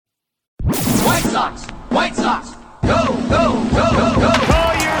White Sox! White Sox! Go, go, go, go, go!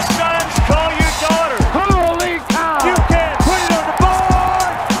 Call your sons, call your daughters. Holy cow! You can put it on the board.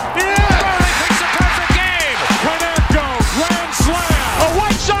 Yeah! It's a perfect game! Konecko, grand slam. A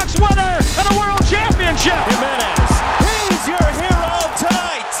White Sox winner and a world championship! Jimenez, he's your hero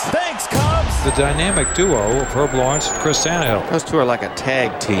tonight. Thanks, Cubs. The dynamic duo of Herb Lawrence and Chris Tannehill. Those two are like a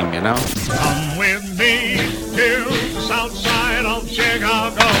tag team, you know? Come with me to the south side of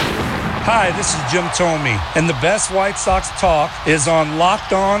Chicago. Hi, this is Jim Thome, and the best White Sox talk is on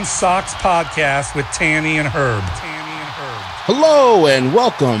Locked On Sox podcast with Tanny and Herb. Hello and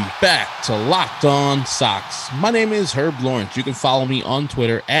welcome back to Locked On Sox. My name is Herb Lawrence. You can follow me on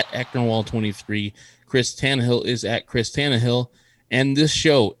Twitter at Eckernwall23. Chris Tannehill is at Chris Tannehill. And this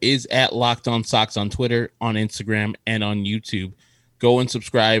show is at Locked On Sox on Twitter, on Instagram, and on YouTube. Go and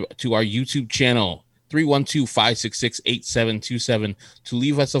subscribe to our YouTube channel, 312-566-8727, to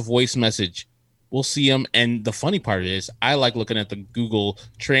leave us a voice message. We'll see them. And the funny part is, I like looking at the Google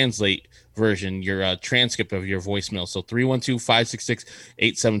Translate version, your transcript of your voicemail. So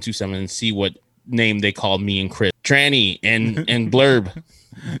 312-566-8727, and see what name they call me and Chris. Tranny and Blurb.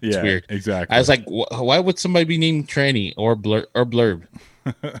 It's weird. Exactly. I was like, why would somebody be named Tranny or Blurb?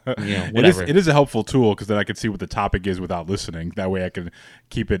 Whatever. It is a helpful tool because then I can see what the topic is without listening. That way I can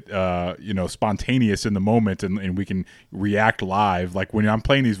keep it spontaneous in the moment and we can react live. Like when I'm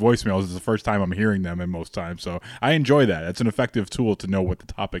playing these voicemails, it's the first time I'm hearing them, and most times. So I enjoy that. It's an effective tool to know what the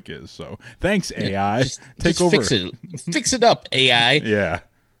topic is. So thanks, AI. Take over. Fix it up, AI. Yeah.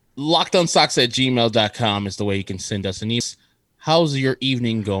 LockedOnSox@gmail.com is the way you can send us an email. How's your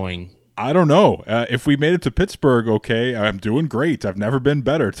evening going? I don't know. If we made it to Pittsburgh, okay, I'm doing great. I've never been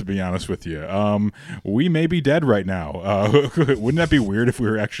better, to be honest with you. We may be dead right now. Wouldn't that be weird if we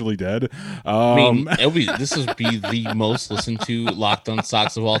were actually dead? This would be the most listened to Locked On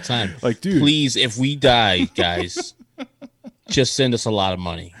Sox of all time. Like, dude, please, if we die, guys, just send us a lot of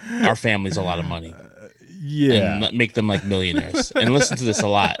money. Our family's a lot of money. Yeah, and make them like millionaires and listen to this a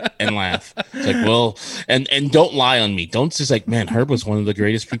lot and laugh. It's like, well, and don't lie on me. Don't just like, man, Herb was one of the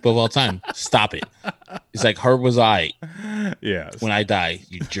greatest people of all time. Stop it. It's like, Herb was when I die,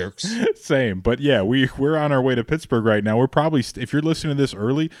 you jerks. Same, but yeah, we're on our way to Pittsburgh right now. We're probably, if you're listening to this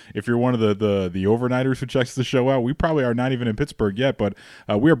early, if you're one of the overnighters who checks the show out, we probably are not even in Pittsburgh yet. But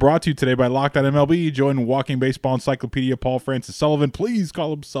we are brought to you today by Locked On MLB. Join Walking Baseball Encyclopedia Paul Francis Sullivan. Please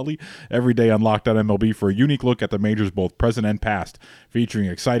call him Sully every day on Locked On MLB for a unique look at the majors, both present and past, featuring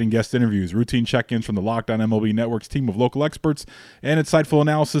exciting guest interviews, routine check-ins from the Locked On MLB Network's team of local experts, and insightful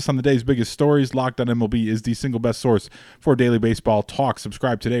analysis on the day's biggest stories. Locked On MLB is the single best source for daily baseball talk.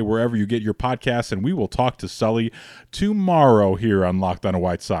 Subscribe today wherever you get your podcasts, and we will talk to Sully tomorrow here on Locked On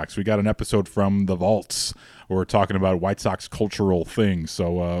White Sox. We got an episode from the Vaults where we're talking about White Sox cultural things,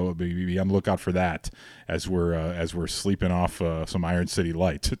 so be on the lookout for that as we're sleeping off some Iron City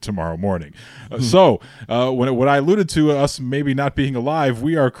Light tomorrow morning. So what I alluded to us maybe not being alive,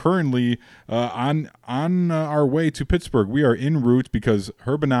 we are currently on our way to Pittsburgh. We are en route because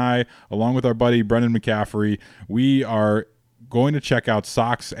Herb and I, along with our buddy Brendan McCaffrey, we are going to check out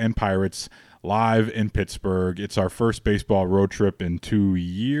Sox and Pirates live in Pittsburgh. It's our first baseball road trip in 2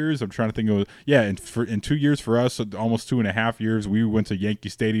 years. I'm trying to think of in 2 years for us, almost 2.5 years. We went to Yankee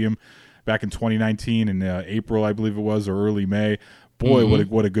Stadium back in 2019 in April, I believe it was, or early May. Boy,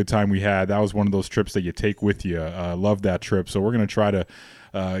 what a good time we had. That was one of those trips that you take with you. Love that trip. So we're going to try to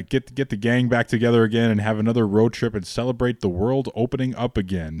get the gang back together again and have another road trip and celebrate the world opening up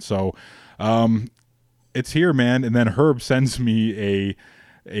again. So it's here, man. And then Herb sends me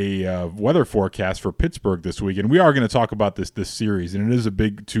a weather forecast for Pittsburgh this week, and we are going to talk about this series, and it is a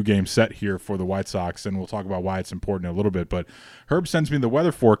big 2-game set here for the White Sox, and we'll talk about why it's important in a little bit. But Herb sends me the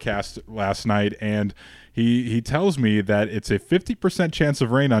weather forecast last night, and he tells me that it's a 50% chance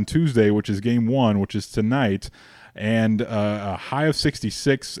of rain on Tuesday, which is game 1, which is tonight, and a high of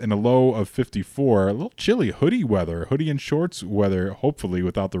 66 and a low of 54. A little chilly hoodie and shorts weather, hopefully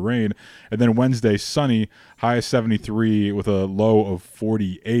without the rain. And then Wednesday, sunny, high of 73 with a low of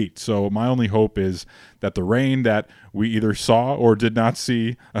 48. So my only hope is that the rain that we either saw or did not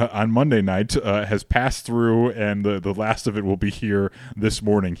see on Monday night has passed through, and the last of it will be here this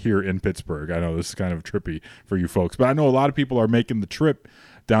morning here in Pittsburgh. I know this is kind of trippy for you folks, but I know a lot of people are making the trip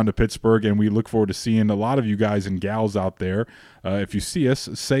down to Pittsburgh, and we look forward to seeing a lot of you guys and gals out there. If you see us,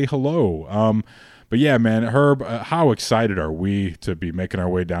 say hello. But yeah, man, Herb, how excited are we to be making our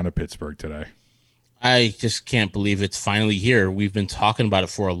way down to Pittsburgh today? I just can't believe it's finally here. We've been talking about it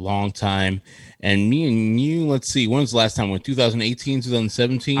for a long time. And me and you, let's see, when was the last time? 2018,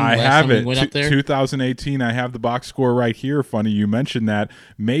 2017? I have it. We went up there? 2018. I have the box score right here. Funny you mentioned that.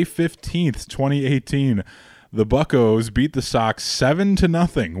 May 15th, 2018. The Buccos beat the Sox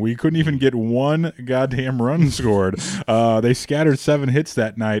 7-0. We couldn't even get one goddamn run scored. They scattered 7 hits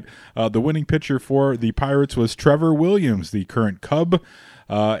that night. The winning pitcher for the Pirates was Trevor Williams, the current Cub.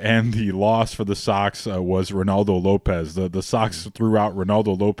 And the loss for the Sox was Ronaldo Lopez. The Sox threw out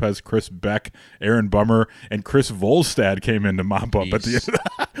Ronaldo Lopez, Chris Beck, Aaron Bummer, and Chris Volstad came in to mop up at the end.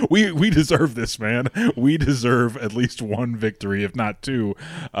 We deserve this, man. We deserve at least one victory, if not 2.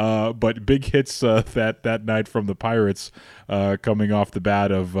 But big hits that night from the Pirates, coming off the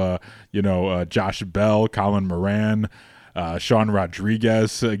bat of Josh Bell, Colin Moran, Sean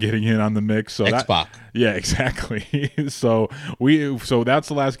Rodriguez getting in on the mix. So X-Pac. Yeah, exactly. So that's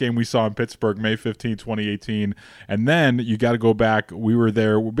the last game we saw in Pittsburgh, May 15, 2018. And then you got to go back. We were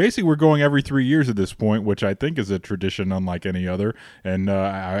there. Basically, we're going every 3 years at this point, which I think is a tradition unlike any other. And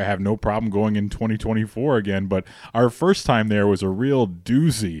I have no problem going in 2024 again. But our first time there was a real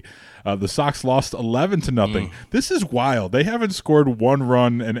doozy. The Sox lost 11-0. This is wild. They haven't scored 1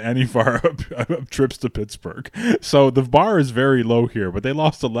 run in any of our trips to Pittsburgh. So the bar is very low here, but they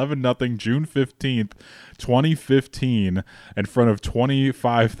lost 11-0 June 15th, 2015 in front of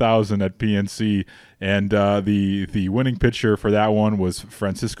 25,000 at PNC. And the winning pitcher for that one was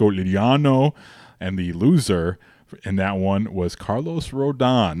Francisco Liriano, and the loser in that one was Carlos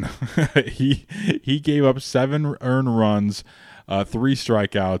Rodon. He gave up 7 earned runs, 3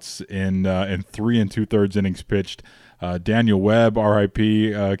 strikeouts in 3 2/3 innings pitched. Daniel Webb,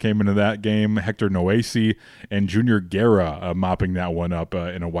 RIP, came into that game. Hector Noesi and Junior Guerra mopping that one up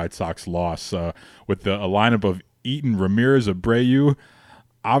in a White Sox loss with a lineup of Eaton, Ramirez, Abreu,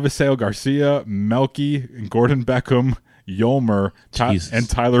 Avisail Garcia, Melky, Gordon Beckham, Yolmer, and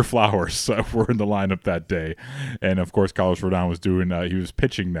Tyler Flowers were in the lineup that day. And of course, Carlos Rodon was he was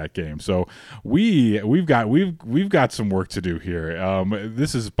pitching that game. So we've got some work to do here.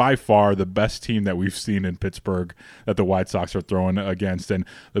 This is by far the best team that we've seen in Pittsburgh that the White Sox are throwing against. And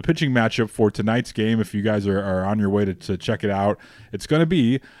the pitching matchup for tonight's game, if you guys are on your way to check it out, it's going to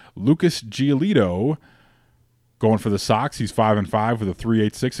be Lucas Giolito going for the Sox. He's 5-5 with a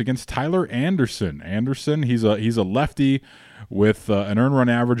 3.86 against Tyler Anderson. He's a lefty with an earned run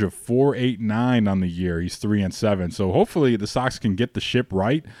average of 4.89 on the year. He's 3-7. So hopefully the Sox can get the ship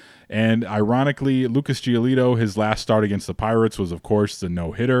right. And ironically, Lucas Giolito, his last start against the Pirates was, of course, the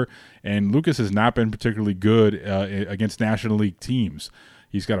no-hitter. And Lucas has not been particularly good against National League teams.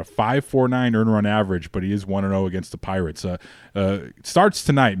 He's got a 5.49 earned run average, but he is 1-0 against the Pirates. Starts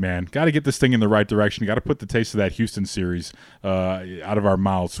tonight, man. Got to get this thing in the right direction. Got to put the taste of that Houston series out of our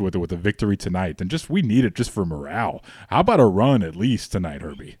mouths with a victory tonight. And we need it just for morale. How about a run at least tonight,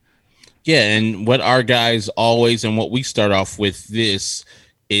 Herbie? Yeah, and what our guys always and what we start off with this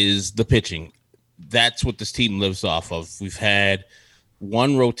is the pitching. That's what this team lives off of. We've had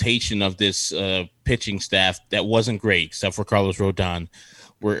one rotation of this pitching staff that wasn't great, except for Carlos Rodon.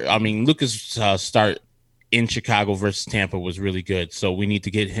 Lucas' start in Chicago versus Tampa was really good, so we need to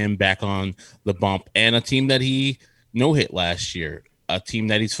get him back on the bump. And a team that he no-hit last year, a team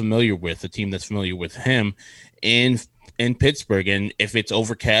that he's familiar with, a team that's familiar with him in Pittsburgh. And if it's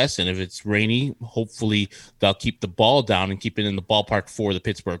overcast and if it's rainy, hopefully they'll keep the ball down and keep it in the ballpark for the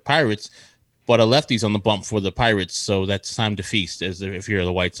Pittsburgh Pirates. But a lefty's on the bump for the Pirates, so that's time to feast if you're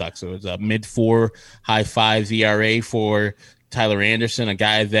the White Sox. So it's a mid-4, high-5 ERA for Tyler Anderson, a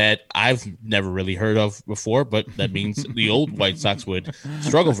guy that I've never really heard of before, but that means the old White Sox would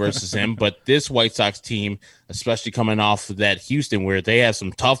struggle versus him. But this White Sox team, especially coming off of that Houston where they have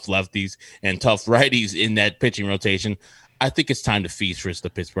some tough lefties and tough righties in that pitching rotation, I think it's time to feast versus the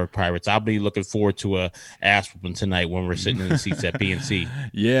Pittsburgh Pirates. I'll be looking forward to a ass whooping tonight when we're sitting in the seats at PNC.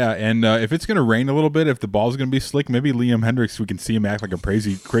 Yeah, and if it's going to rain a little bit, if the ball's going to be slick, maybe Liam Hendricks, we can see him act like a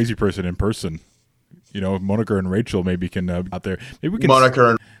crazy person in person. Monaker and Rachel maybe can out there. Maybe we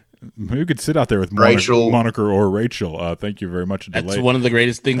can maybe we could sit out there with Monaker or Rachel. Thank you very much. That's one of the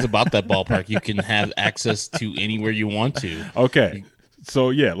greatest things about that ballpark. You can have access to anywhere you want to. Okay.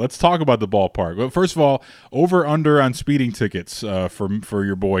 So, yeah, let's talk about the ballpark. Well, first of all, over-under on speeding tickets for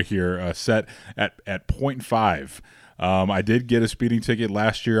your boy here set at 0.5. I did get a speeding ticket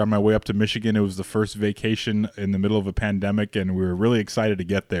last year on my way up to Michigan. It was the first vacation in the middle of a pandemic, and we were really excited to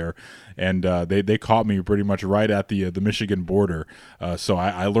get there. And they caught me pretty much right at the Michigan border. So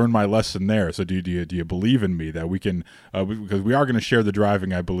I learned my lesson there. So do you believe in me that we can because we are going to share the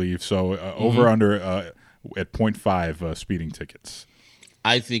driving, I believe. So over-under at 0.5 speeding tickets.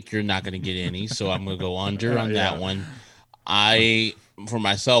 I think you're not going to get any, so I'm going to go under on that one. For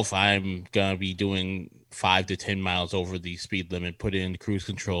myself, I'm going to be doing 5 to 10 miles over the speed limit, put in cruise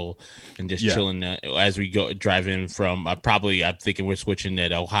control, and just chilling as we go drive in from. I'm thinking we're switching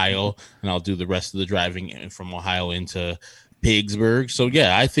at Ohio, and I'll do the rest of the driving from Ohio into Pittsburgh. So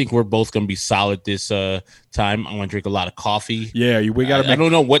yeah, I think we're both going to be solid this time. I'm going to drink a lot of coffee. Yeah, we got to. I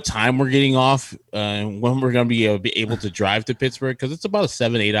don't know what time we're getting off, when we're going to be able to drive to Pittsburgh, because it's about a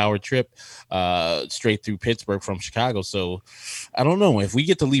 7-8 hour trip straight through Pittsburgh from Chicago. So I don't know, if we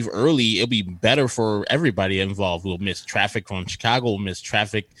get to leave early, it'll be better for everybody involved. We'll miss traffic from Chicago. We'll miss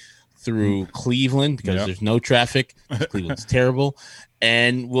traffic through Cleveland because there's no traffic. Cleveland's terrible.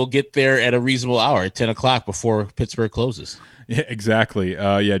 And we'll get there at a reasonable hour at 10 o'clock before Pittsburgh closes. Yeah, exactly.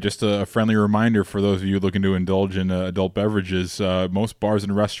 Just a friendly reminder for those of you looking to indulge in adult beverages. Most bars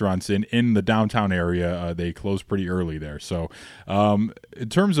and restaurants in the downtown area, they close pretty early there. So in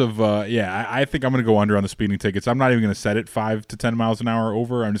terms of, I think I'm going to go under on the speeding tickets. I'm not even going to set it 5 to 10 miles an hour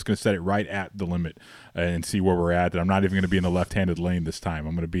over. I'm just going to set it right at the limit and see where we're at. And I'm not even going to be in the left-handed lane this time.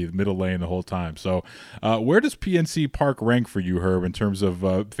 I'm going to be the middle lane the whole time. So where does PNC Park rank for you, Herb, in terms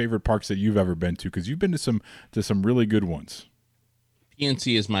of favorite parks that you've ever been to? Because you've been to some really good ones.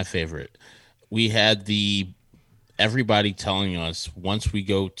 PNC is my favorite. We had everybody telling us once we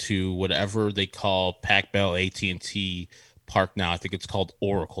go to whatever they call Pac Bell AT&T Park now, I think it's called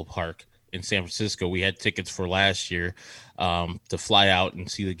Oracle Park in San Francisco. We had tickets for last year to fly out and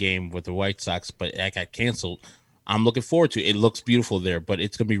see the game with the White Sox, but that got canceled. I'm looking forward to it. It looks beautiful there, but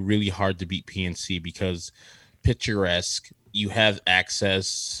it's going to be really hard to beat PNC because picturesque. You have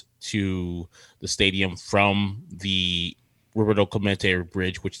access to the stadium from the Roberto Clemente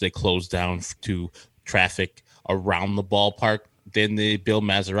Bridge, which they closed down to traffic around the ballpark. Then the Bill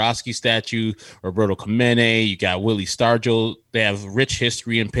Mazeroski statue, Roberto Clemente, you got Willie Stargell. They have rich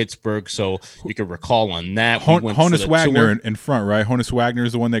history in Pittsburgh, so you can recall on that. Honus Wagner in front, right? Honus Wagner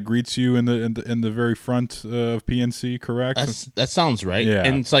is the one that greets you in the very front of PNC, correct? That sounds right. Yeah.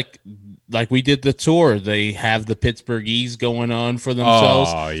 And it's like we did the tour. They have the Pittsburghese going on for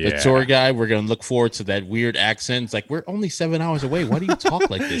themselves. Oh, yeah. The tour guy, we're going to look forward to that weird accent. It's like, we're only 7 hours away. Why do you talk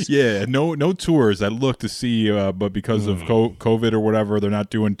like this? Yeah, no tours. I looked to see, but because of COVID or whatever, they're not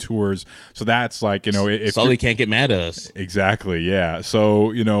doing tours. So that's like, if Sully can't get mad at us. Exactly. Yeah.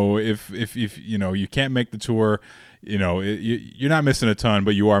 So, if you can't make the tour, you're not missing a ton,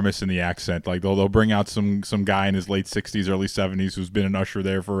 but you are missing the accent. Like they'll bring out some guy in his late 60s, early 70s who's been an usher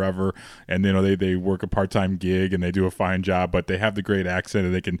there forever, and they work a part-time gig and they do a fine job, but they have the great accent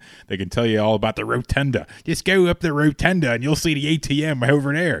and they can tell you all about the rotunda. Just go up the rotunda and you'll see the ATM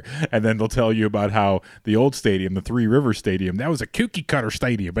over there. And then they'll tell you about how the old stadium, the Three Rivers Stadium, that was a cookie cutter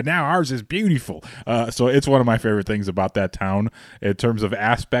stadium, but now ours is beautiful. So it's one of my favorite things about that town in terms of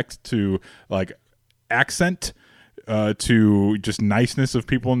aspect to like accent, to just niceness of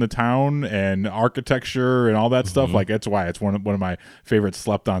people in the town and architecture and all that stuff. Like that's why it's one of my favorite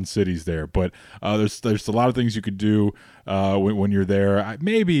slept on cities there. But there's a lot of things you could do when you're there.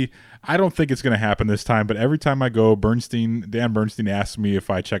 I don't think it's going to happen this time, but every time I go, Dan Bernstein asks me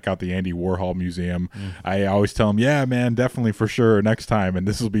if I check out the Andy Warhol Museum. I always tell him, yeah, man, definitely for sure next time. And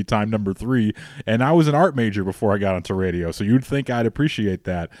this will be time number 3. And I was an art major before I got into radio, so you'd think I'd appreciate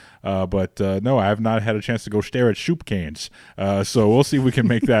that. But no, I have not had a chance to go stare at soup cans. So we'll see if we can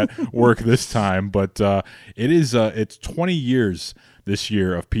make that work this time. But it's 20 years this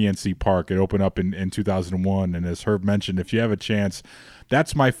year of PNC Park. It opened up in 2001. And as Herb mentioned, if you have a chance,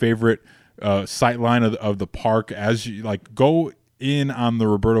 that's my favorite sight line of the park. As you go in on the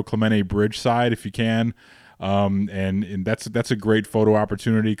Roberto Clemente Bridge side if you can, and that's a great photo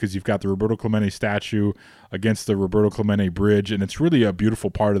opportunity because you've got the Roberto Clemente statue against the Roberto Clemente Bridge, and it's really a beautiful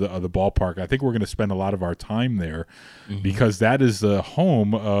part of the ballpark. I think we're going to spend a lot of our time there because that is the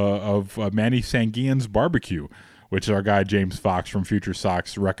home of Manny Sanguillen's Barbecue, which our guy James Fox from Future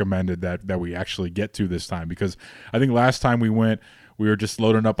Sox recommended that we actually get to this time, because I think last time we went, we were just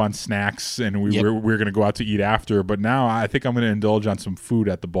loading up on snacks and we were going to go out to eat after. But now I think I'm going to indulge on some food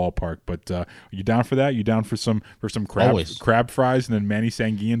at the ballpark. But are you down for that? You down for some crab fries and then Manny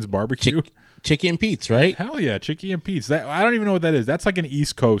Sanguillen's Barbecue? Chicky and Pete's, right? Hell yeah, Chicky and Pete's. That I don't even know what that is. That's like an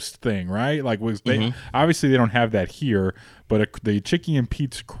East Coast thing, right? Like obviously they don't have that here, but the Chicky and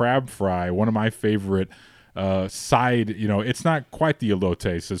Pete's crab fry, one of my favorite side, it's not quite the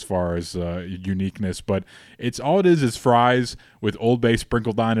elotes as far as uniqueness, but it's all it is fries with Old Bay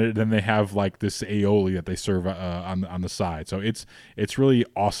sprinkled on it, and then they have like this aioli that they serve on the side. So it's really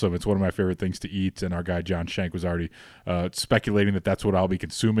awesome. It's one of my favorite things to eat, and our guy John Shank was already speculating that that's what I'll be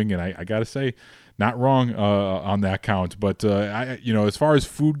consuming, and I gotta say, not wrong on that count. But as far as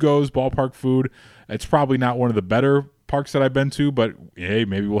food goes, ballpark food, it's probably not one of the better parks that I've been to, but hey,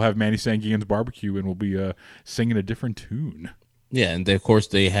 maybe we'll have Manny Sanguin's barbecue and we'll be singing a different tune. Yeah, and of course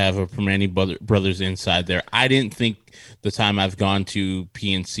they have a Permane Brothers inside there. I didn't think the time I've gone to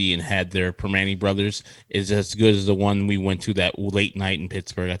PNC and had their Permane Brothers is as good as the one we went to that late night in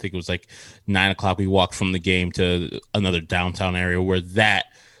Pittsburgh. I think it was like 9 o'clock. We walked from the game to another downtown area where that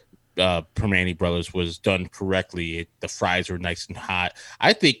Permane Brothers was done correctly. The fries were nice and hot.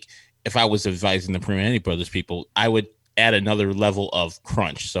 I think if I was advising the Permane Brothers people, I would add another level of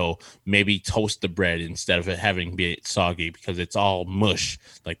crunch. So maybe toast the bread instead of it having be soggy, because it's all mush.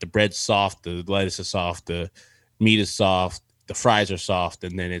 Like the bread's soft, the lettuce is soft, the meat is soft, the fries are soft,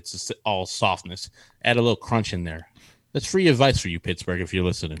 and then it's just all softness. Add a little crunch in there. That's free advice for you, Pittsburgh, if you're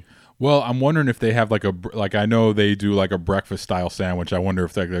listening. Well, I'm wondering if they have I know they do like a breakfast style sandwich. I wonder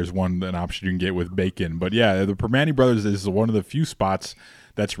if there's an option you can get with bacon. But yeah, the Permane Brothers is one of the few spots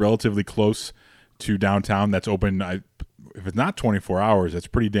that's relatively close to downtown that's open. If it's not 24 hours, it's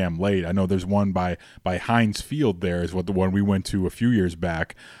pretty damn late. I know there's one by Heinz Field. There is what the one we went to a few years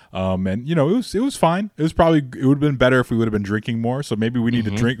back, and it was fine. It would have been better if we would have been drinking more. So maybe we need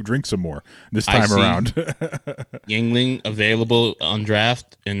to drink some more this time around. Yuengling available on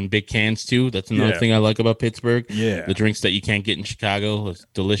draft in big cans too. That's another thing I like about Pittsburgh. Yeah, the drinks that you can't get in Chicago. It's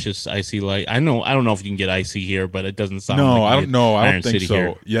delicious icy light. I don't know if you can get icy here, but it doesn't sound. No, like I don't know. I don't think so.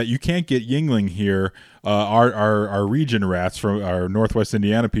 Here. Yeah, you can't get Yuengling here. Our region rats from our Northwest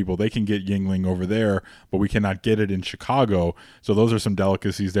Indiana people, they can get Yuengling over there, but we cannot get it in Chicago. So those are some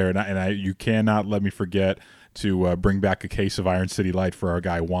delicacies there, and you cannot let me forget to bring back a case of Iron City Light for our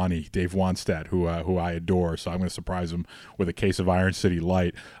guy Dave Wanstead, who I adore. So I'm going to surprise him with a case of Iron City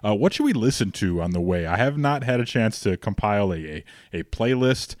Light. What should we listen to on the way? I have not had a chance to compile a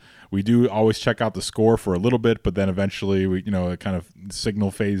playlist. We do always check out the score for a little bit, but then eventually it kind of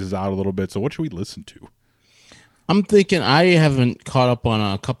signal phases out a little bit. So what should we listen to? I'm thinking I haven't caught up on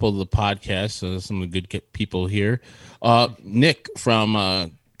a couple of the podcasts. Some of the good people here. Nick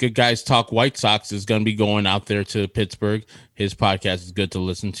from Good Guys Talk White Sox is going to be going out there to Pittsburgh. His podcast is good to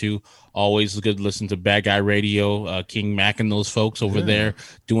listen to. Always good to listen to Bad Guy Radio, King Mack and those folks over there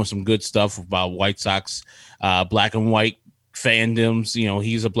doing some good stuff about White Sox, black and white fandoms.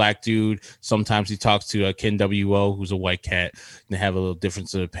 He's a black dude. Sometimes he talks to Ken W.O., who's a white cat, and they have a little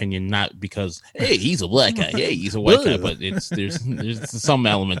difference of opinion, not because hey, he's a black guy, hey, he's a white guy, but there's some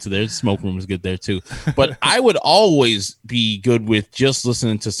element to there. The smoke room is good there too. But I would always be good with just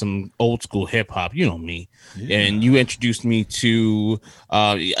listening to some old school hip hop. You know me. Yeah. And you introduced me to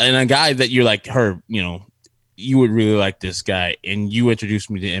and a guy that you're like, Herb, you would really like this guy, and you introduced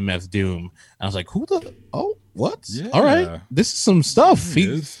me to MF Doom. I was like, what? Yeah. All right. This is some stuff. He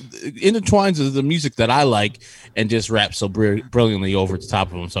intertwines the music that I like and just raps so brilliantly over the top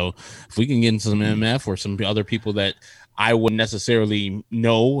of him. So if we can get into some MF or some other people that I wouldn't necessarily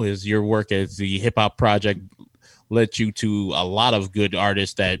know, as your work as the Hip Hop Project led you to a lot of good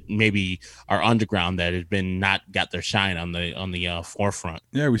artists that maybe are underground that have been not got their shine on the forefront.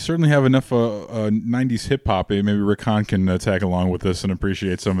 Yeah, we certainly have enough 90s hip hop. Maybe Rick Hahn can tag along with us and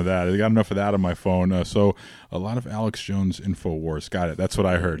appreciate some of that. I got enough of that on my phone. So a lot of Alex Jones InfoWars. Got it. That's what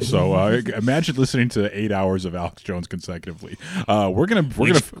I heard. So imagine listening to 8 hours of Alex Jones consecutively. We're gonna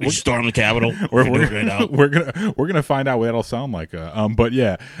storm the Capitol. We're gonna find out what that'll sound like. But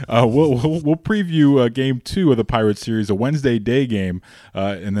yeah, we'll preview Game 2 of the Pirates series, a Wednesday day game,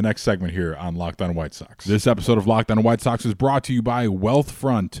 in the next segment here on Locked On White Sox. This episode of Locked On White Sox is brought to you by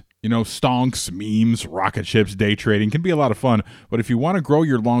Wealthfront. Stonks, memes, rocket ships, day trading can be a lot of fun, but if you want to grow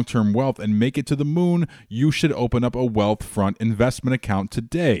your long-term wealth and make it to the moon, you should open up a Wealthfront investment account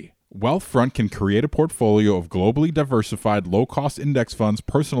today. Wealthfront can create a portfolio of globally diversified, low-cost index funds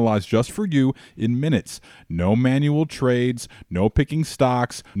personalized just for you in minutes. No manual trades, no picking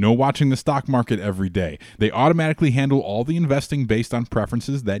stocks, no watching the stock market every day. They automatically handle all the investing based on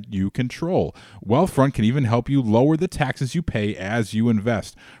preferences that you control. Wealthfront can even help you lower the taxes you pay as you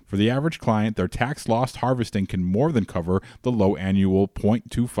invest. For the average client, their tax loss harvesting can more than cover the low annual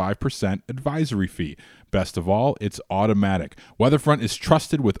 0.25% advisory fee. Best of all, it's automatic. Wealthfront is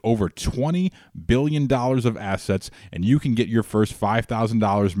trusted with over $20 billion of assets, and you can get your first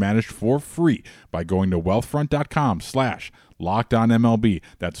 $5,000 managed for free by going to wealthfront.com/LockedOn. LockedOnMLB.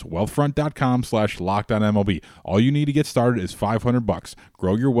 That's wealthfront.com/LockedOnMLB. All you need to get started is $500.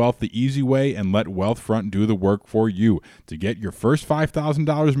 Grow your wealth the easy way and let Wealthfront do the work for you. To get your first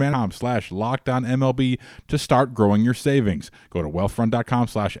 $5,000, man.com/LockedOnMLB to start growing your savings. Go to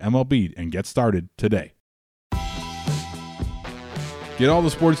wealthfront.com/MLB and get started today. Get all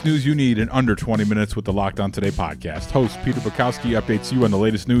the sports news you need in under 20 minutes with the Locked On Today podcast. Host Peter Bukowski updates you on the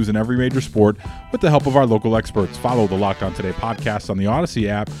latest news in every major sport with the help of our local experts. Follow the Locked On Today podcast on the Odyssey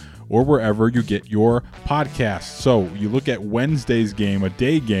app or wherever you get your podcasts. So you look at Wednesday's game, a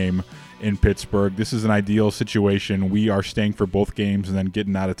day game in Pittsburgh. This is an ideal situation. We are staying for both games and then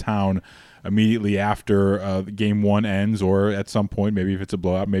getting out of town immediately after game one ends, or at some point, maybe if it's a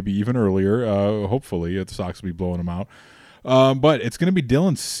blowout, maybe even earlier. Hopefully, the Sox will be blowing them out. But it's going to be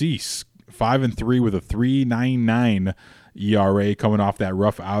Dylan Cease, 5-3 with a 3.99 ERA, coming off that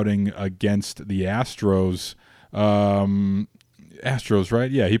rough outing against the Astros. Astros, right?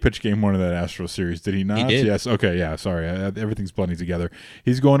 Yeah, he pitched game one of that Astros series. Did he not? He did. Yes. Okay, yeah, sorry. Everything's blending together.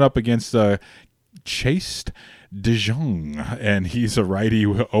 He's going up against Chase DeJong, and he's a righty,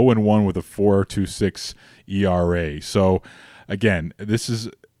 0-1 with a 4.26 ERA. So, again, this is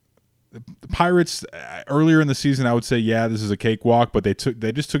 – the Pirates earlier in the season, I would say, yeah, this is a cakewalk, but they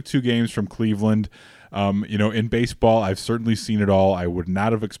just took 2 games from Cleveland. In baseball, I've certainly seen it all. I would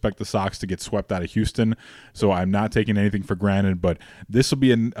not have expected the Sox to get swept out of Houston, so I'm not taking anything for granted. But this will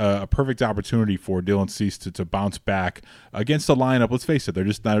be a perfect opportunity for Dylan Cease to bounce back against the lineup. Let's face it, they're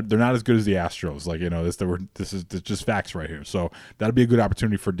not as good as the Astros. This is just facts right here. So that'll be a good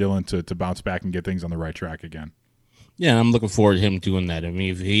opportunity for Dylan to bounce back and get things on the right track again. Yeah, I'm looking forward to him doing that. I mean,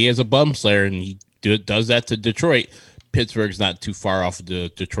 if he is a bum slayer and he does that to Detroit, Pittsburgh's not too far off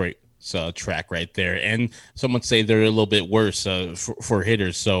the Detroit track right there. And some would say they're a little bit worse for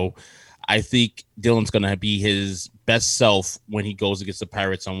hitters. So I think Dylan's going to be his best self when he goes against the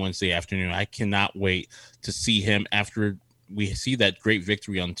Pirates on Wednesday afternoon. I cannot wait to see him after we see that great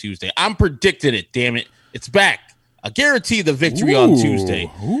victory on Tuesday. I'm predicting it, damn it. It's back. I guarantee the victory on Tuesday.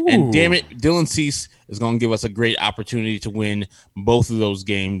 And damn it, Dylan Cease is going to give us a great opportunity to win both of those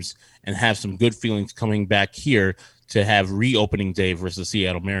games and have some good feelings coming back here to have reopening day versus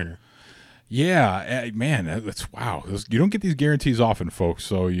Seattle Mariner. Yeah, man, that's wow. You don't get these guarantees often, folks.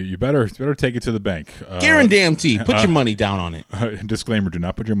 So you better take it to the bank. Guarantee. Put your money down on it. Disclaimer: do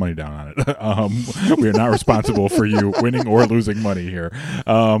not put your money down on it. We are not responsible for you winning or losing money here.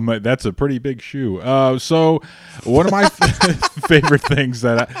 That's a pretty big shoe. So one of my favorite things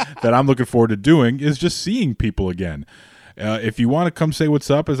that I'm looking forward to doing is just seeing people again. If you want to come say what's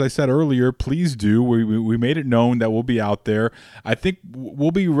up, as I said earlier, please do. We made it known that we'll be out there. I think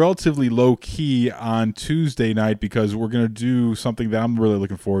we'll be relatively low-key on Tuesday night because we're going to do something that I'm really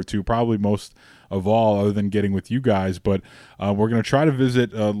looking forward to, probably most of all, other than getting with you guys. But we're going to try to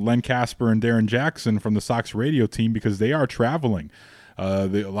visit Len Casper and Darren Jackson from the Sox radio team because they are traveling. A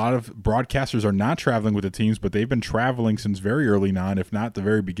lot of broadcasters are not traveling with the teams, but they've been traveling since very early on, if not the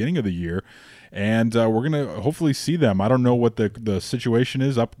very beginning of the year. And we're going to hopefully see them. I don't know what the situation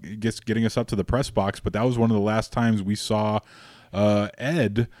is getting us up to the press box, but that was one of the last times we saw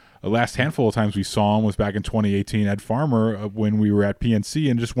Ed. The last handful of times we saw him was back in 2018, Ed Farmer, when we were at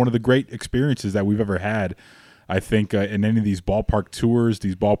PNC, and just one of the great experiences that we've ever had. I think in any of these ballpark tours,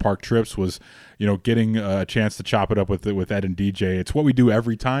 these ballpark trips was, getting a chance to chop it up with Ed and DJ. It's what we do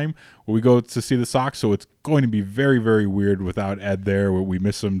every time when we go to see the Sox, so it's going to be very, very weird without Ed there. We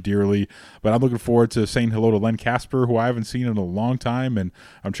miss him dearly, but I'm looking forward to saying hello to Len Casper, who I haven't seen in a long time, and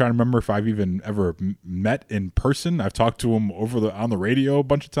I'm trying to remember if I've even ever met in person. I've talked to him on the radio a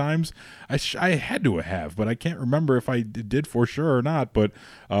bunch of times. I had to have, but I can't remember if I did for sure or not, but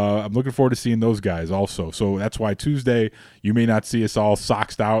I'm looking forward to seeing those guys also. So that's why Tuesday you may not see us all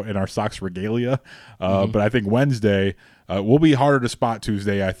soxed out in our Sox regalia, but I think Wednesday we'll be harder to spot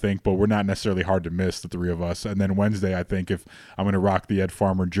Tuesday, I think, but we're not necessarily hard to miss, the three of us. And then Wednesday, I think if I'm going to rock the Ed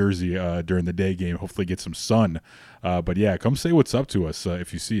Farmer jersey during the day game, hopefully get some sun. But yeah, come say what's up to us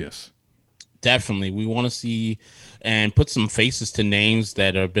if you see us. Definitely. We want to see and put some faces to names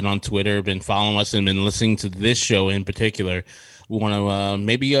that have been on Twitter, been following us, and been listening to this show in particular. We want to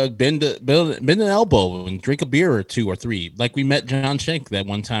maybe bend an elbow and drink a beer or two or three. Like we met John Schenk that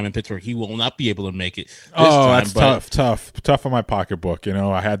one time in Pittsburgh. He will not be able to make it this time. That's tough on my pocketbook.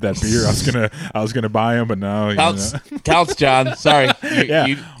 I had that beer. I was gonna buy him, but no. Counts, John. Sorry.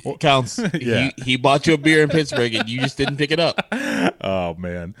 Counts. Yeah. He bought you a beer in Pittsburgh and you just didn't pick it up. Oh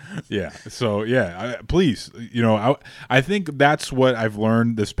man. Yeah. So yeah, please, I think that's what I've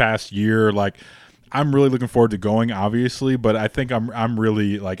learned this past year. Like, I'm really looking forward to going, obviously, but I think I'm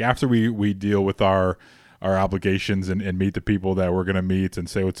really, like, after we deal with our our obligations and meet the people that we're gonna meet and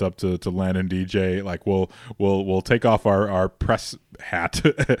say what's up to Len and DJ. Like we'll take off our press hat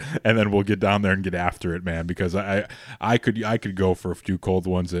and then we'll get down there and get after it, man. Because I could go for a few cold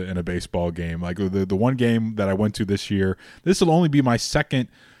ones in a baseball game. Like the one game that I went to this year. This will only be my second.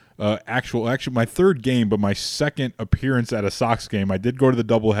 Actually my third game, but my second appearance at a Sox game. I did go to the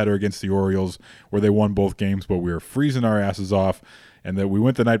doubleheader against the Orioles where they won both games, but we were freezing our asses off, and then we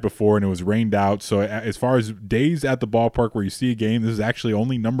went the night before and it was rained out. So as far as days at the ballpark where you see a game, this is actually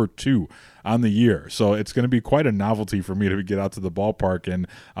only number 2 on the year. So it's going to be quite a novelty for me to get out to the ballpark, and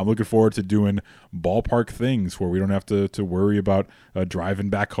I'm looking forward to doing ballpark things where we don't have to worry about driving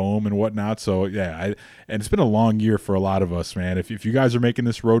back home and whatnot. So yeah, and it's been a long year for a lot of us, man. If you guys are making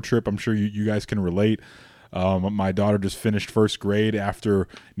this road trip, I'm sure you guys can relate. My daughter just finished first grade after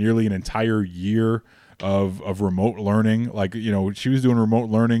nearly an entire year of remote learning. Like, she was doing remote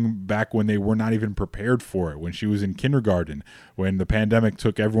learning back when they were not even prepared for it, when she was in kindergarten, when the pandemic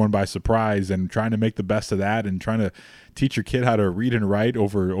took everyone by surprise, and trying to make the best of that and trying to teach your kid how to read and write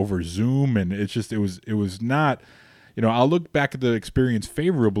over Zoom. And it was not, I'll look back at the experience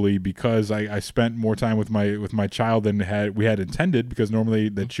favorably because I spent more time with my child than we had intended, because normally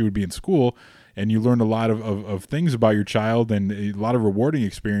that she would be in school. And you learned a lot of things about your child and a lot of rewarding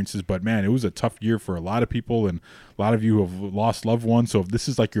experiences. But, man, it was a tough year for a lot of people, and a lot of you have lost loved ones. So if this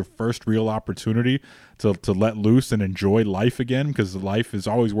is like your first real opportunity to let loose and enjoy life again, because life is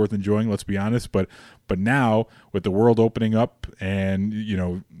always worth enjoying, let's be honest. But now with the world opening up and,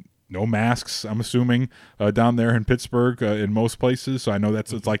 no masks, I'm assuming, down there in Pittsburgh in most places. So I know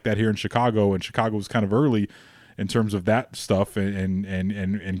it's like that here in Chicago, and Chicago was kind of early in terms of that stuff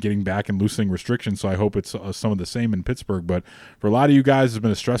and getting back and loosening restrictions. So I hope it's some of the same in Pittsburgh. But for a lot of you guys, it's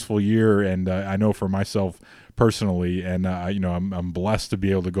been a stressful year, and I know for myself personally, and I'm blessed to be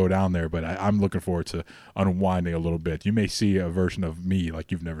able to go down there. But I'm looking forward to unwinding a little bit. You may see a version of me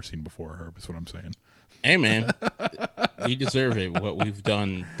like you've never seen before, Herb. Is what I'm saying. Hey, man, we deserve it, what we've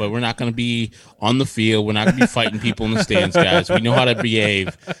done, but we're not going to be on the field. We're not going to be fighting people in the stands, guys. We know how to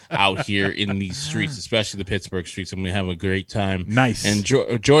behave out here in these streets, especially the Pittsburgh streets, and we have a great time. Nice. And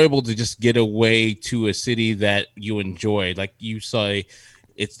enjoyable to just get away to a city that you enjoy. Like you say,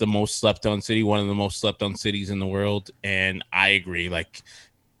 it's the most slept-on city, one of the most slept-on cities in the world, and I agree. Like,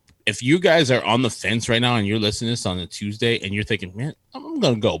 if you guys are on the fence right now and you're listening to this on a Tuesday and you're thinking, man, I'm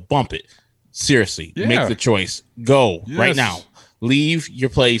going to go bump it. Seriously, Make the choice. Go right now. Leave your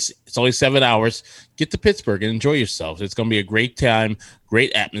place. It's only 7 hours. Get to Pittsburgh and enjoy yourselves. It's going to be a great time,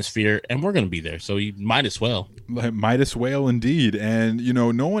 great atmosphere, and we're going to be there. So you might as well. Might as well indeed. And,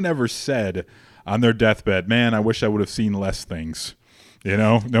 no one ever said on their deathbed, man, I wish I would have seen less things.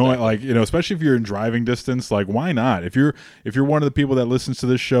 Especially if you're in driving distance, like, why not? If you're one of the people that listens to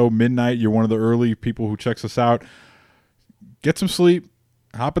this show midnight, you're one of the early people who checks us out, get some sleep.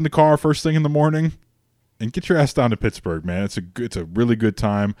 Hop in the car first thing in the morning and get your ass down to Pittsburgh, man. It's a really good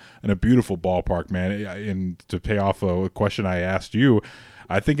time and a beautiful ballpark, man. And to pay off a question I asked you,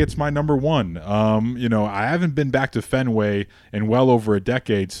 I think it's my number 1. I haven't been back to Fenway in well over a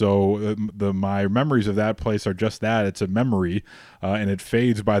decade, so my memories of that place are just that. It's a memory, and it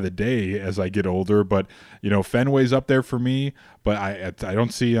fades by the day as I get older. But Fenway's up there for me. But I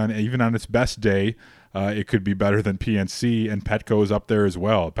don't see even on its best day. It could be better than PNC, and Petco is up there as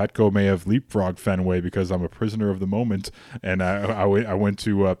well. Petco may have leapfrogged Fenway because I'm a prisoner of the moment, and I went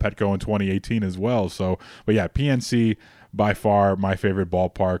to Petco in 2018 as well. So, but yeah, PNC by far my favorite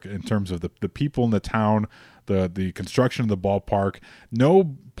ballpark in terms of the people in the town, the construction of the ballpark.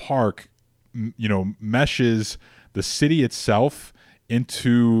 No park, meshes the city itself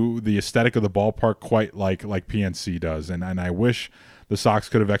into the aesthetic of the ballpark quite like PNC does, and I wish the Sox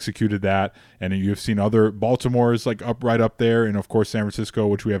could have executed that, and you've seen other Baltimore's like right up there, and of course San Francisco,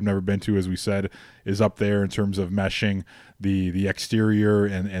 which we have never been to, as we said, is up there in terms of meshing the exterior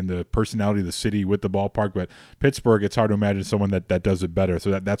and the personality of the city with the ballpark. But Pittsburgh, it's hard to imagine someone that does it better.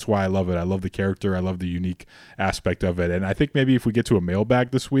 So that's why I love it. I love the character. I love the unique aspect of it. And I think maybe if we get to a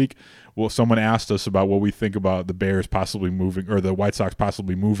mailbag this week, someone asked us about what we think about the Bears possibly moving, or the White Sox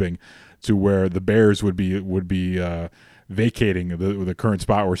possibly moving to where the Bears would be vacating the current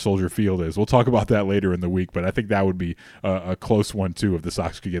spot where Soldier Field is. We'll talk about that later in the week, but I think that would be a close one too if the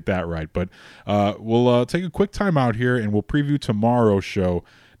Sox could get that right. But we'll take a quick time out here, and we'll preview tomorrow's show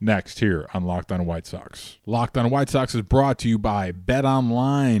next here on Locked On White Sox. Locked On White Sox is brought to you by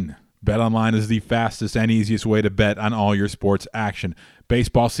BetOnline. BetOnline is the fastest and easiest way to bet on all your sports action.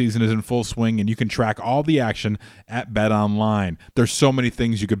 Baseball season is in full swing, and you can track all the action at BetOnline. There's so many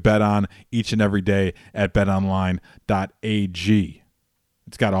things you could bet on each and every day at betonline.ag.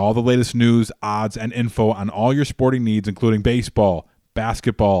 It's got all the latest news, odds, and info on all your sporting needs, including baseball,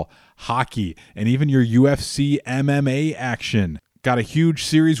 basketball, hockey, and even your UFC MMA action. Got a huge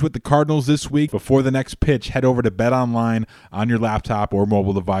series with the Cardinals this week. Before the next pitch, head over to BetOnline on your laptop or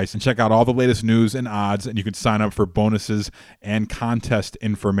mobile device and check out all the latest news and odds, and you can sign up for bonuses and contest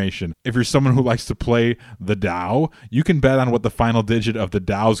information. If you're someone who likes to play the Dow, you can bet on what the final digit of the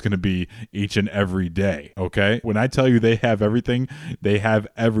Dow is going to be each and every day, okay? When I tell you they have everything, they have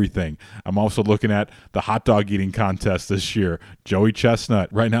everything. I'm also looking at the hot dog eating contest this year. Joey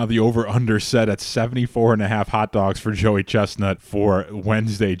Chestnut. Right now, the over-under set at 74.5 hot dogs for Joey Chestnut for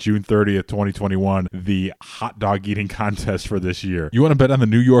Wednesday, June 30th, 2021, the hot dog eating contest for this year. You want to bet on the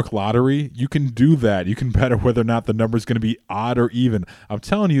New York lottery? You can do that. You can bet whether or not the number is going to be odd or even. I'm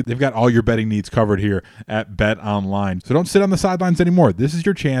telling you, they've got all your betting needs covered here at BetOnline. So don't sit on the sidelines anymore. This is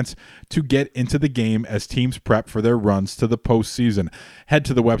your chance to get into the game as teams prep for their runs to the postseason. Head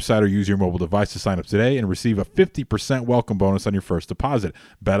to the website or use your mobile device to sign up today and receive a 50% welcome bonus on your first deposit.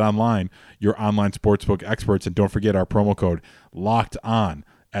 BetOnline, your online sportsbook experts, and don't forget our promo code Locked On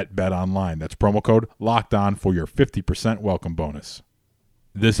at BetOnline. That's promo code Locked On for your 50% welcome bonus.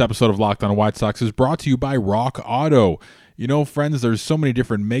 This episode of Locked On White Sox is brought to you by Rock Auto. You know, friends, there's so many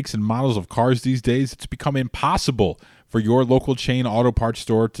different makes and models of cars these days, it's become impossible for your local chain auto parts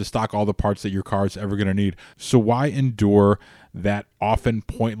store to stock all the parts that your car is ever going to need. So why endure that often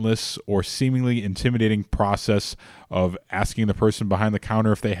pointless or seemingly intimidating process of asking the person behind the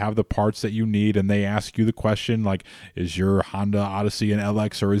counter if they have the parts that you need, and they ask you the question like, is your Honda Odyssey an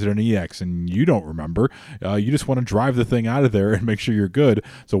LX or is it an EX? And you don't remember. You just want to drive the thing out of there and make sure you're good.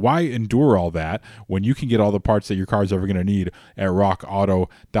 So why endure all that when you can get all the parts that your car is ever going to need at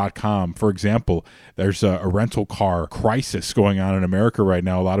rockauto.com? For example, there's a rental car crisis going on in America right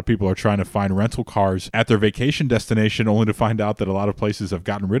now. A lot of people are trying to find rental cars at their vacation destination only to find out that a lot of places have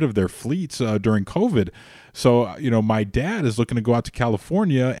gotten rid of their fleets during COVID. So, you know, my dad is looking to go out to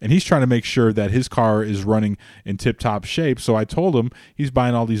California, and he's trying to make sure that his car is running in tip-top shape. So I told him he's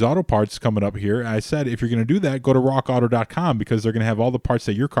buying all these auto parts coming up here. And I said, if you're going to do that, go to rockauto.com because they're going to have all the parts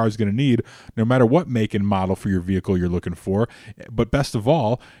that your car is going to need, no matter what make and model for your vehicle you're looking for. But best of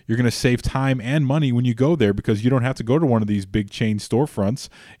all, you're going to save time and money when you go there because you don't have to go to one of these big chain storefronts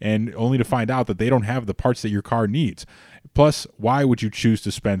and only to find out that they don't have the parts that your car needs. Plus, why would you choose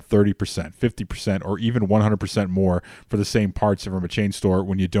to spend 30%, 50%, or even 100% more for the same parts from a chain store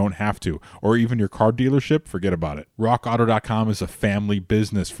when you don't have to? Or even your car dealership? Forget about it. RockAuto.com is a family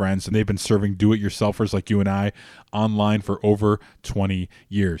business, friends, and they've been serving do-it-yourselfers like you and I online for over 20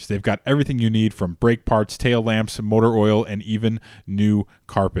 years. They've got everything you need from brake parts, tail lamps, motor oil, and even new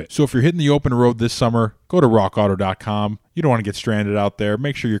carpet. So if you're hitting the open road this summer, go to RockAuto.com. You don't want to get stranded out there.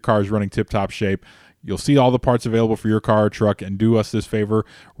 Make sure your car is running tip-top shape. You'll see all the parts available for your car or truck, and do us this favor,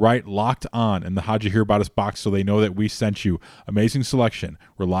 write Locked On in the How'd You Hear About Us box so they know that we sent you. Amazing selection,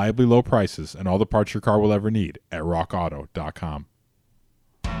 reliably low prices, and all the parts your car will ever need at rockauto.com.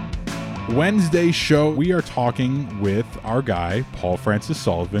 Wednesday's show, we are talking with our guy, Paul Francis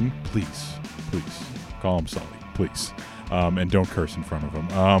Sullivan. Please, call him Sully, please. And don't curse in front of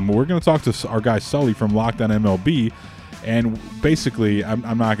him. We're going to talk to our guy Sully from Locked On MLB. And basically,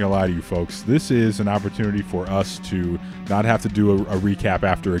 I'm not going to lie to you folks, this is an opportunity for us to not have to do a recap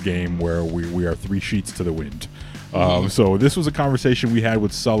after a game where we are 3 sheets to the wind. So this was a conversation we had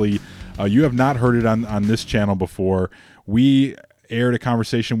with Sully. You have not heard it on this channel before. We aired a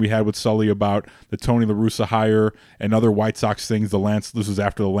conversation we had with Sully about the Tony La Russa hire and other White Sox things. This was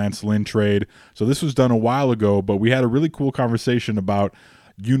after the Lance Lynn trade. So this was done a while ago, but we had a really cool conversation about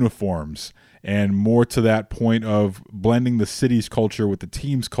uniforms and more to that point of blending the city's culture with the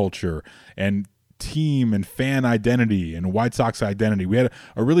team's culture and team and fan identity and White Sox identity. We had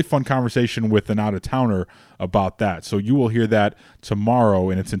a really fun conversation with an out-of-towner about that. So you will hear that tomorrow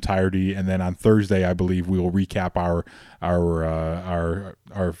in its entirety, and then on Thursday, I believe, we will recap our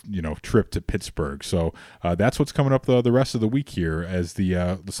trip to Pittsburgh. So that's what's coming up the rest of the week here as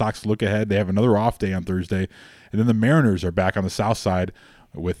the Sox look ahead. They have another off day on Thursday, and then the Mariners are back on the south side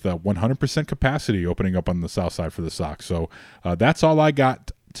with 100% capacity opening up on the south side for the Sox. So that's all I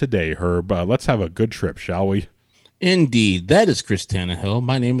got today, Herb. Let's have a good trip, shall we? Indeed. That is Chris Tannehill.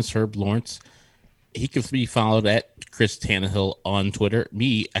 My name is Herb Lawrence. He can be followed at Chris Tannehill on Twitter,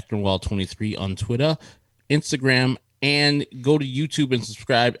 me, Eckernwall23 on Twitter, Instagram, and go to YouTube and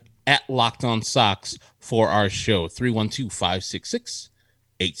subscribe at Locked On Sox for our show.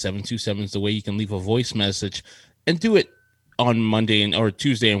 312-566-8727 is the way you can leave a voice message, and do it on Monday or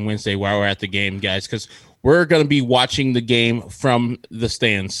Tuesday and Wednesday while we're at the game, guys, because we're going to be watching the game from the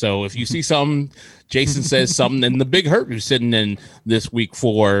stands. So if you see something, Jason says something, and the Big Hurt who's sitting in this week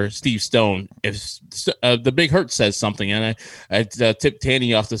for Steve Stone, if the Big Hurt says something, and I tipped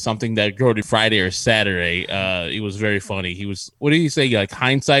Tanny off to something that go to Friday or Saturday. It was very funny. He was, what did he say? Like,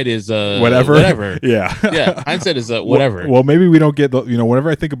 hindsight is whatever. Yeah. Hindsight is whatever. Well, maybe we don't get whenever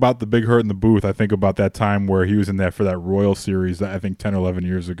I think about the Big Hurt in the booth, I think about that time where he was in there for that Royal series that I think 10 or 11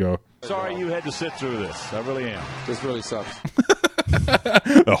 years ago. Sorry you had to sit through this. I really am. This really sucks.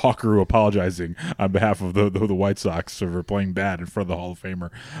 The Hawkeroo apologizing on behalf of the White Sox for playing bad in front of the Hall of Famer.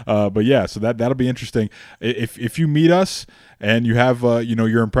 But yeah, so that'll be interesting. If you meet us and you have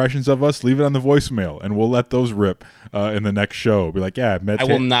your impressions of us, leave it on the voicemail, and we'll let those rip in the next show. Be like, yeah, I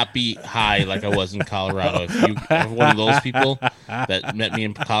will not be high like I was in Colorado. If you are one of those people that met me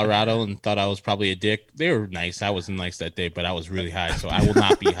in Colorado and thought I was probably a dick, they were nice. I wasn't nice that day, but I was really high, so I will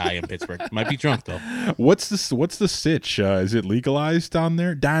not be high in Pittsburgh. Might be drunk though. What's the sitch? Is it legalized down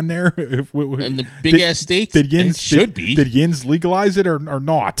there? And the big ass state? It should be. Did Yins legalize it or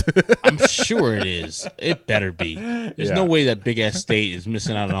not? I'm sure it is. It better be. There's no way that big ass state is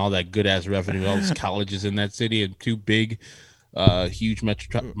missing out on all that good ass revenue. All those colleges in that city and two big, huge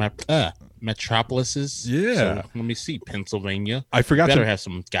metropolises. Yeah. So, let me see. Pennsylvania. I forgot. Better have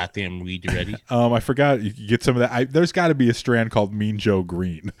some goddamn weed ready. I forgot. You get some of that. There's got to be a strand called Mean Joe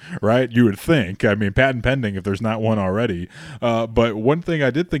Green, right? You would think. I mean, patent pending if there's not one already. But one thing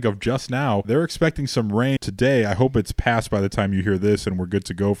I did think of just now, they're expecting some rain today. I hope it's passed by the time you hear this and we're good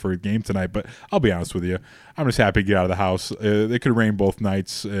to go for a game tonight. But I'll be honest with you, I'm just happy to get out of the house. It could rain both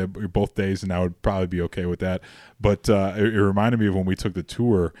nights, both days, and I would probably be okay with that. But it reminded me of when we took the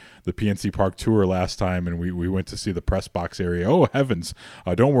tour, the PNC Park tour last time, and we went to see the press box area. Oh, heavens.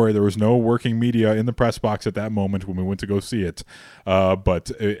 Don't worry, there was no working media in the press box at that moment when we went to go see it.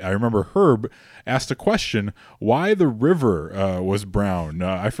 But I remember Herb asked a question, why the river was brown.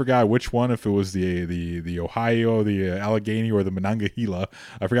 I forgot which one, if it was the Ohio, the Allegheny, or the Monongahela.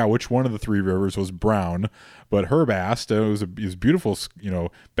 I forgot which one of the three rivers was brown. But Herb asked, it was beautiful,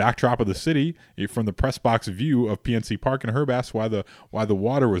 backdrop of the city from the press box view of PNC Park, and Herb asked why the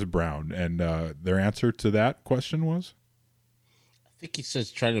water was brown, and their answer to that question was, I think he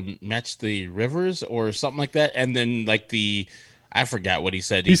says try to match the rivers or something like that, and then I forgot what he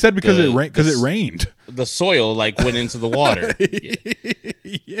said. He said because it rained. The soil went into the water.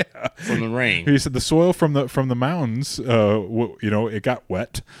 Yeah, from the rain. He said the soil from the mountains, it got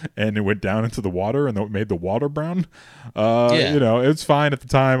wet and it went down into the water and it made the water brown. It's fine at the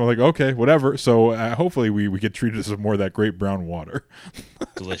time. I'm like, okay, whatever. So hopefully we get treated to some more of that great brown water.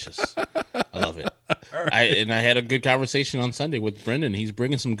 Delicious. I love it. Right. I had a good conversation on Sunday with Brendan. He's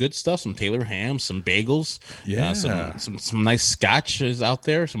bringing some good stuff, some Taylor ham, some bagels, some nice scotch is out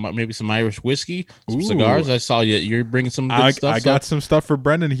there, maybe some Irish whiskey, some cigars. I saw you're bringing some good stuff. I got some stuff for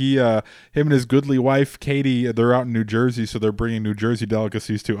Brendan. Him and his goodly wife Katie, they're out in New Jersey, so they're bringing New Jersey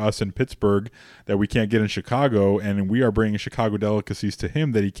delicacies to us in Pittsburgh that we can't get in Chicago, and we are bringing Chicago delicacies to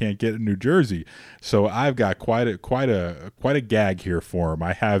him that he can't get in New Jersey. So I've got quite a gag here for him.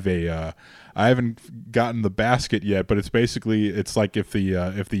 I haven't gotten the basket yet, but it's like if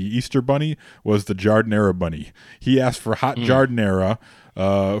the Easter bunny was the Giardinera bunny. He asked for hot Giardinera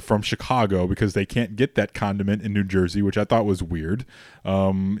from Chicago because they can't get that condiment in New Jersey, which I thought was weird.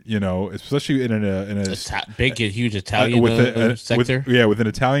 Especially in a big, huge Italian sector. With an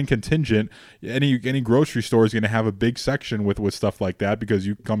Italian contingent, any grocery store is going to have a big section with stuff like that because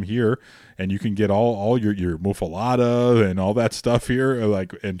you come here and you can get all your muffalata and all that stuff here,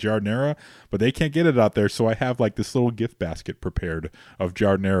 and Giardinera, but they can't get it out there. So I have this little gift basket prepared of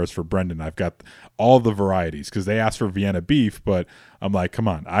Giardineras for Brendan. I've got all the varieties because they asked for Vienna beef, but I'm like, come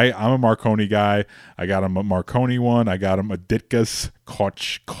on, I'm a Marconi guy. I got him a Marconi one. I got him a Ditka's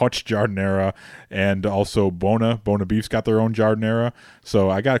Koch Giardinera, and also Bona Beef's got their own Giardinera.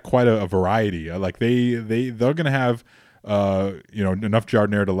 So I got quite a variety. They're gonna have enough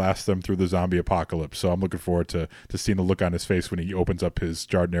Giardinera to last them through the zombie apocalypse. So I'm looking forward to seeing the look on his face when he opens up his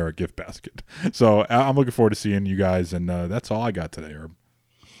Giardinera gift basket. So I'm looking forward to seeing you guys, and that's all I got today, Herb.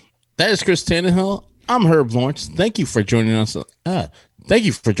 That is Chris Tannehill. I'm Herb Lawrence. Thank you for joining us. Thank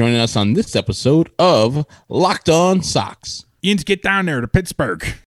you for joining us on this episode of Locked On Sox. You need to get down there to Pittsburgh.